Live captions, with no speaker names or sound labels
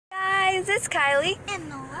guys, it's Kylie and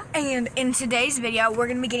Nola. And in today's video we're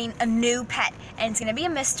going to be getting a new pet, and it's going to be a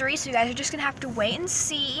mystery, so you guys are just going to have to wait and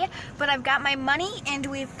see. But I've got my money and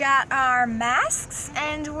we've got our masks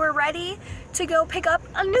and we're ready to go pick up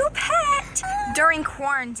a new pet during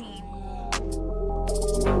quarantine.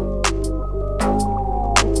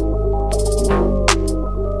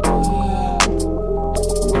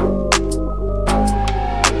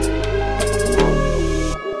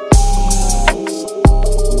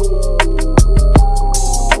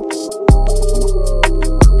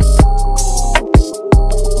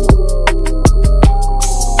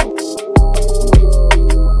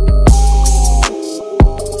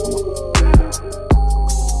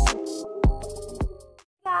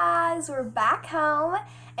 We're back home,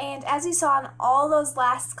 and as you saw in all those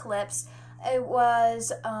last clips, it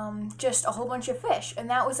was just a whole bunch of fish, and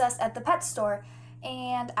that was us at the pet store.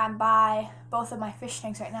 And I'm by both of my fish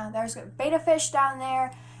tanks right now. There's a betta fish down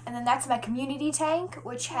there, and then that's my community tank,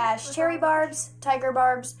 which has cherry barbs, tiger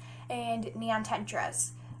barbs, and neon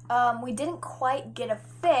tetras. We didn't quite get a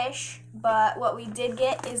fish, but what we did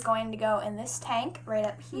get is going to go in this tank right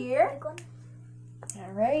up here.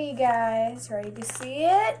 Alright, you guys, ready to see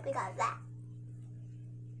it? We got that.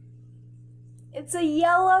 It's a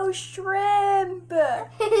yellow shrimp!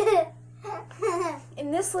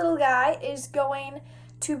 And this little guy is going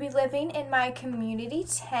to be living in my community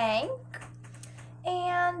tank.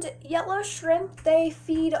 And yellow shrimp, they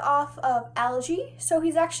feed off of algae, so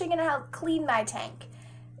he's actually going to help clean my tank.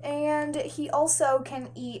 And he also can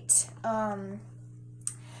eat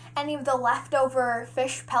any of the leftover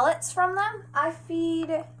fish pellets from them. I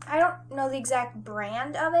don't know the exact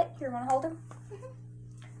brand of it. Here, want to hold him?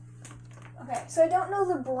 Okay, so I don't know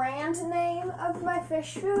the brand name of my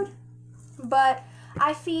fish food, but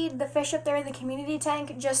I feed the fish up there in the community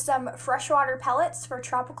tank just some freshwater pellets for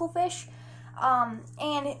tropical fish.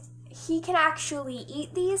 And he can actually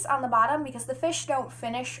eat these on the bottom because the fish don't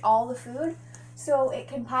finish all the food. So it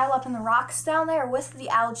can pile up in the rocks down there with the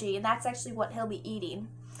algae, and that's actually what he'll be eating.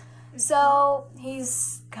 So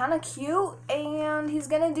he's kind of cute, and he's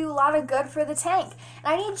going to do a lot of good for the tank.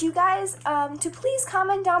 And I need you guys to please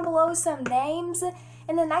comment down below some names.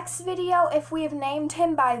 In the next video, if we have named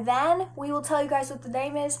him by then, we will tell you guys what the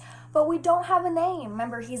name is. But we don't have a name.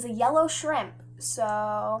 Remember, he's a yellow shrimp.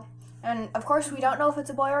 So, and of course, we don't know if it's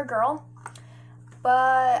a boy or a girl.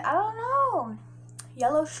 But I don't know.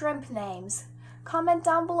 Yellow shrimp names. Comment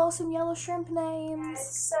down below some yellow shrimp names.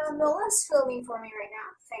 So Nola's filming for me right now.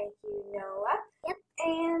 Thank you, Nola. Yep.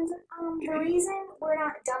 And the reason we're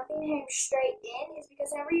not dumping him straight in is because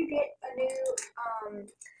whenever you get a new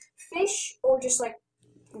fish or just like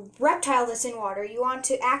reptile that's in water, you want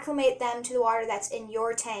to acclimate them to the water that's in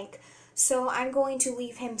your tank. So I'm going to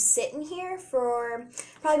leave him sitting here for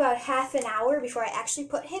probably about half an hour before I actually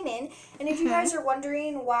put him in. And if you guys are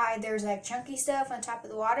wondering why there's like chunky stuff on top of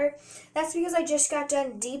the water, that's because I just got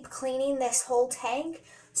done deep cleaning this whole tank.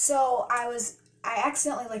 So I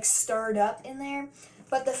accidentally like stirred up in there,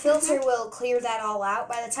 but the filter will clear that all out.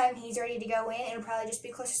 By the time he's ready to go in, it'll probably just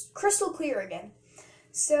be crystal clear again.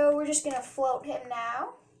 So we're just gonna float him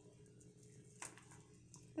now.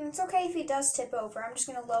 And it's okay if he does tip over. I'm just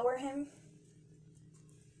gonna lower him.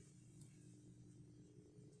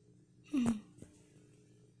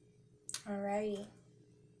 Alrighty.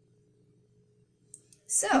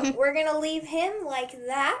 So we're gonna leave him like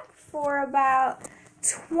that for about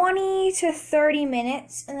 20 to 30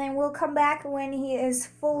 minutes, and then we'll come back when he is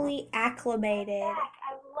fully acclimated.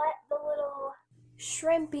 I've let the little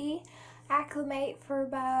shrimpy acclimate for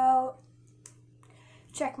about,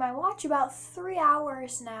 check my watch, about 3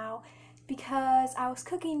 hours now, because I was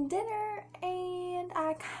cooking dinner and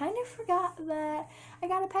I kind of forgot that I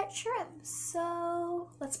got a pet shrimp. So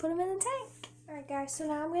let's put him in the tank. Alright guys, so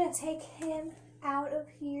now I'm going to take him out of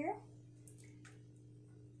here.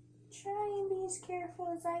 Try and be as careful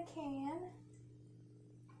as I can.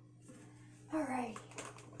 Alright.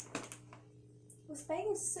 This bag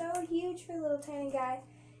is so huge for a little tiny guy.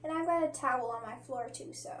 And I've got a towel on my floor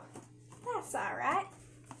too, so that's alright.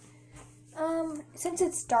 Since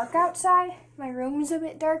it's dark outside, my room's a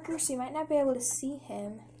bit darker, so you might not be able to see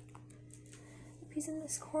him. He's in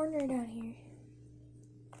this corner down here.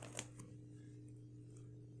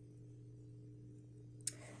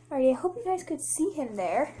 Alrighty, I hope you guys could see him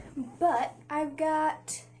there, but I've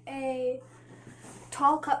got a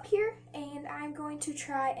tall cup here, and I'm going to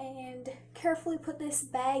try and carefully put this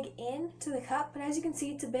bag into the cup, but as you can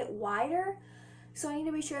see, it's a bit wider, so I need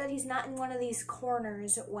to be sure that he's not in one of these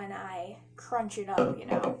corners when I crunch it up, you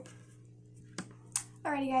know.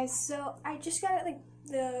 Alrighty guys, so I just got like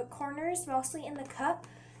the corners mostly in the cup,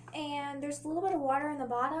 and there's a little bit of water in the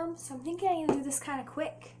bottom, so I'm thinking I'm gonna do this kind of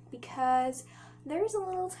quick because there's a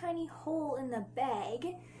little tiny hole in the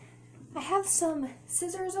bag. I have some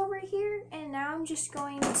scissors over here, and now I'm just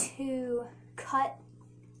going to cut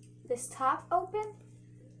this top open.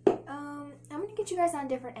 I'm gonna get you guys on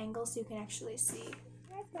different angles so you can actually see.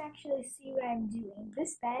 You guys can actually see what I'm doing.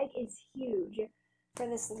 This bag is huge For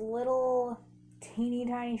this little teeny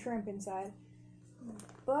tiny shrimp inside.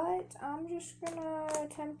 But I'm just gonna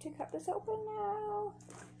attempt to cut this open now.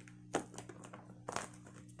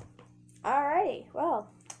 Alrighty,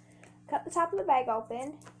 well, cut the top of the bag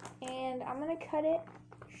open, and I'm gonna cut it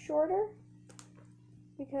shorter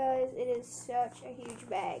because it is such a huge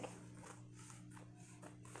bag.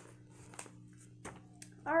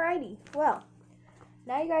 Alrighty, well,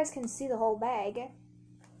 now you guys can see the whole bag.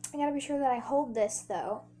 I gotta be sure that I hold this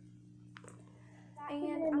though.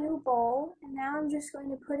 And a new bowl, and now I'm just going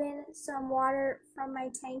to put in some water from my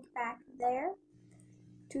tank back there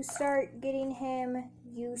To start getting him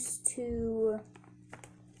used to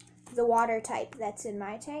the water type that's in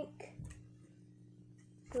my tank.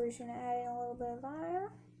 So we're just gonna add in a little bit of that.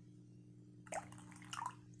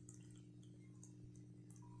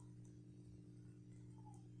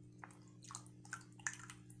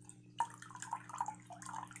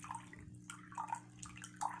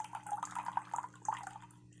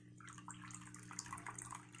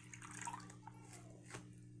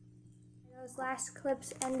 Those last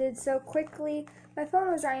clips ended so quickly. My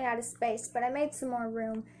phone was running out of space, but I made some more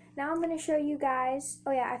room. Now I'm going to show you guys,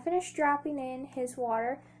 oh yeah, I finished dropping in his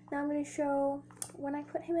water. Now I'm going to show when I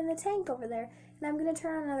put him in the tank over there. And I'm going to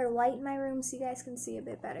turn on another light in my room so you guys can see a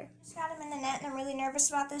bit better. Just got him in the net, and I'm really nervous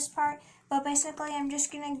about this part. But basically, I'm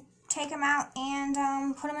just going to take him out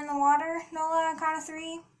and put him in the water. Nola, on count of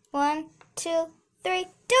 3. 1, 2, 3,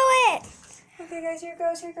 do it! Okay guys, here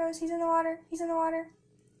goes, here goes. He's in the water, he's in the water.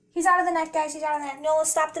 He's out of the net, guys, he's out of the net. Nola,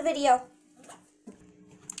 stop the video.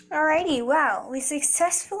 Alrighty, well, we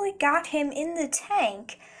successfully got him in the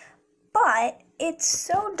tank, but it's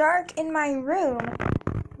so dark in my room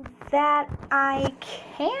that I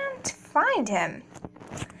can't find him.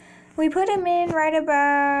 We put him in right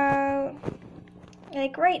about,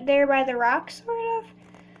 like right there by the rock, sort of,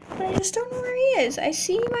 but I just don't know where he is. I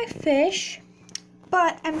see my fish,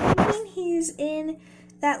 but I'm thinking he's in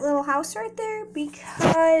that little house right there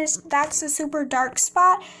because that's a super dark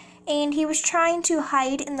spot, and he was trying to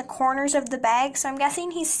hide in the corners of the bag, so I'm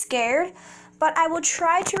guessing he's scared. But I will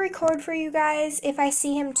try to record for you guys if I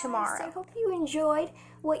see him tomorrow. I hope you enjoyed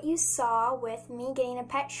what you saw with me getting a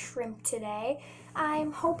pet shrimp today.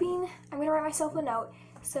 I'm hoping I'm going to write myself a note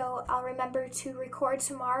so I'll remember to record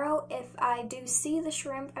tomorrow. If I do see the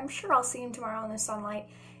shrimp, I'm sure I'll see him tomorrow in the sunlight.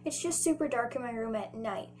 It's just super dark in my room at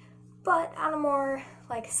night. But on a more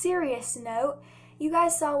serious note, you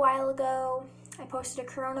guys saw a while ago I posted a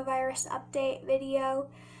coronavirus update video.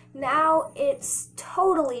 Now it's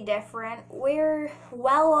totally different. We're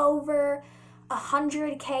well over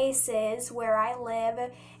 100 cases where I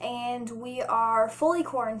live, and we are fully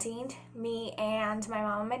quarantined, me and my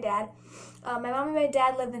mom and my dad. My mom and my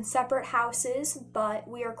dad live in separate houses, but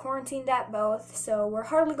we are quarantined at both, so we're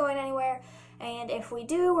hardly going anywhere. And if we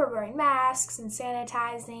do, we're wearing masks and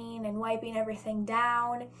sanitizing and wiping everything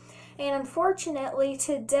down. And unfortunately,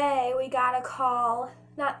 today we got a call,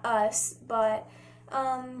 not us, but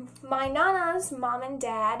my Nana's mom and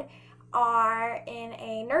dad are in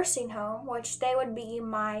a nursing home, which they would be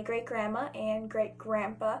my great-grandma and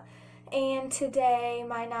great-grandpa. And today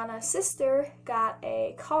my Nana's sister got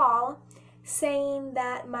a call saying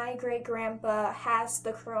that my great-grandpa has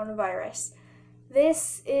the coronavirus.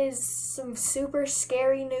 This is some super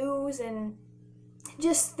scary news and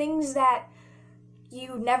just things that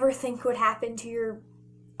you never think would happen to your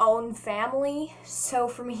own family. So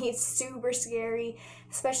for me, it's super scary,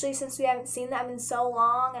 especially since we haven't seen them in so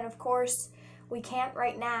long, and of course we can't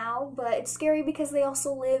right now. But it's scary because they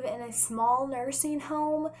also live in a small nursing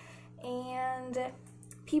home, and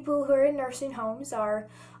people who are in nursing homes are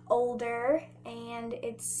older, and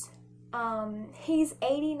it's he's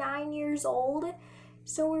 89 years old,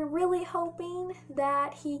 so we're really hoping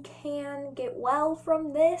that he can get well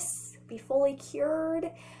from this, be fully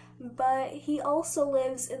cured. But he also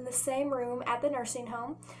lives in the same room at the nursing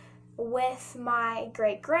home with my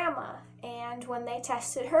great-grandma, and when they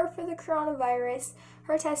tested her for the coronavirus,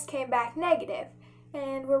 her test came back negative.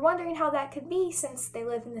 And we're wondering how that could be since they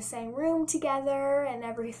live in the same room together and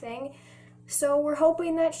everything. So we're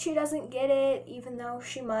hoping that she doesn't get it, even though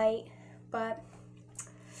she might. But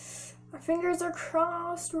our fingers are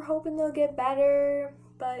crossed. We're hoping they'll get better.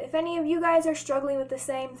 But if any of you guys are struggling with the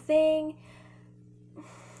same thing,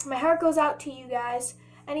 my heart goes out to you guys.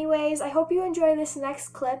 Anyways, I hope you enjoy this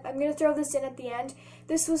next clip. I'm going to throw this in at the end.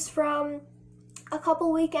 This was from a couple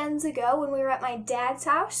weekends ago when we were at my dad's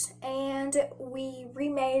house and we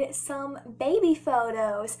remade some baby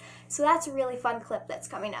photos. So that's a really fun clip that's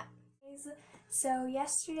coming up. So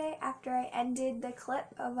yesterday, after I ended the clip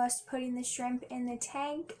of us putting the shrimp in the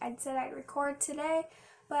tank, I said I'd record today,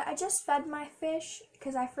 but I just fed my fish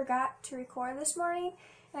because I forgot to record this morning,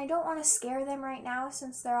 and I don't want to scare them right now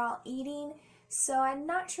since they're all eating. So I'm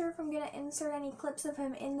not sure if I'm going to insert any clips of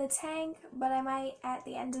him in the tank, but I might at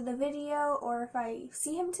the end of the video or if I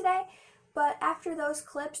see him today. But after those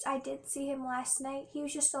clips, I did see him last night. He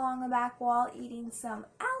was just along the back wall eating some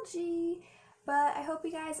algae. But I hope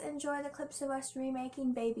you guys enjoy the clips of us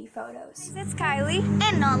remaking baby photos. It's Kylie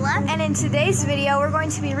And Nola. and in today's video we're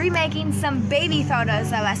going to be remaking some baby photos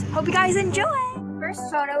of us. Hope you guys enjoy! First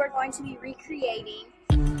photo we're going to be recreating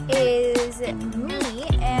Is me,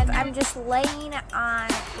 and I'm just laying on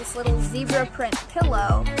this little zebra print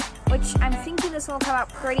pillow, which I'm thinking this will come out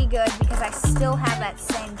pretty good because I still have that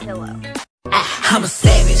same pillow. I'm a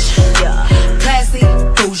savage, yeah. Classy,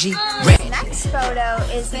 bougie, The next photo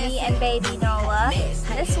is me and baby Nola.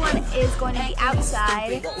 This one is going to be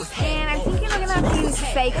outside, and I'm thinking we're gonna have to use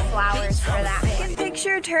fake flowers for that. The second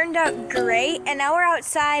picture turned out great, and now we're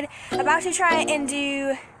outside about to try and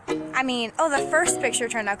do, the first picture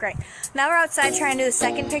turned out great. Now we're outside trying to do the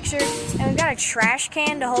second picture, and we've got a trash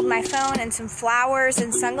can to hold my phone and some flowers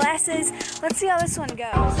and sunglasses. Let's see how this one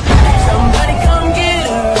goes. somebody come get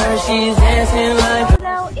her. She's dancing like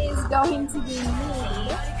Photo is going to be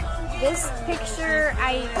me. This picture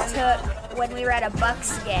I took when we were at a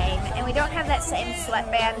Bucks game, and we don't have that same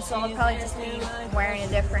sweatband, so I'll probably just be wearing a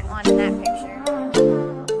different one in that picture.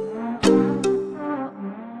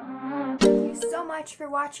 Thank you so much for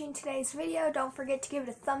watching today's video. Don't forget to give it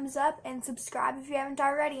a thumbs up and subscribe if you haven't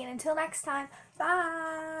already. And until next time,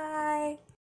 bye!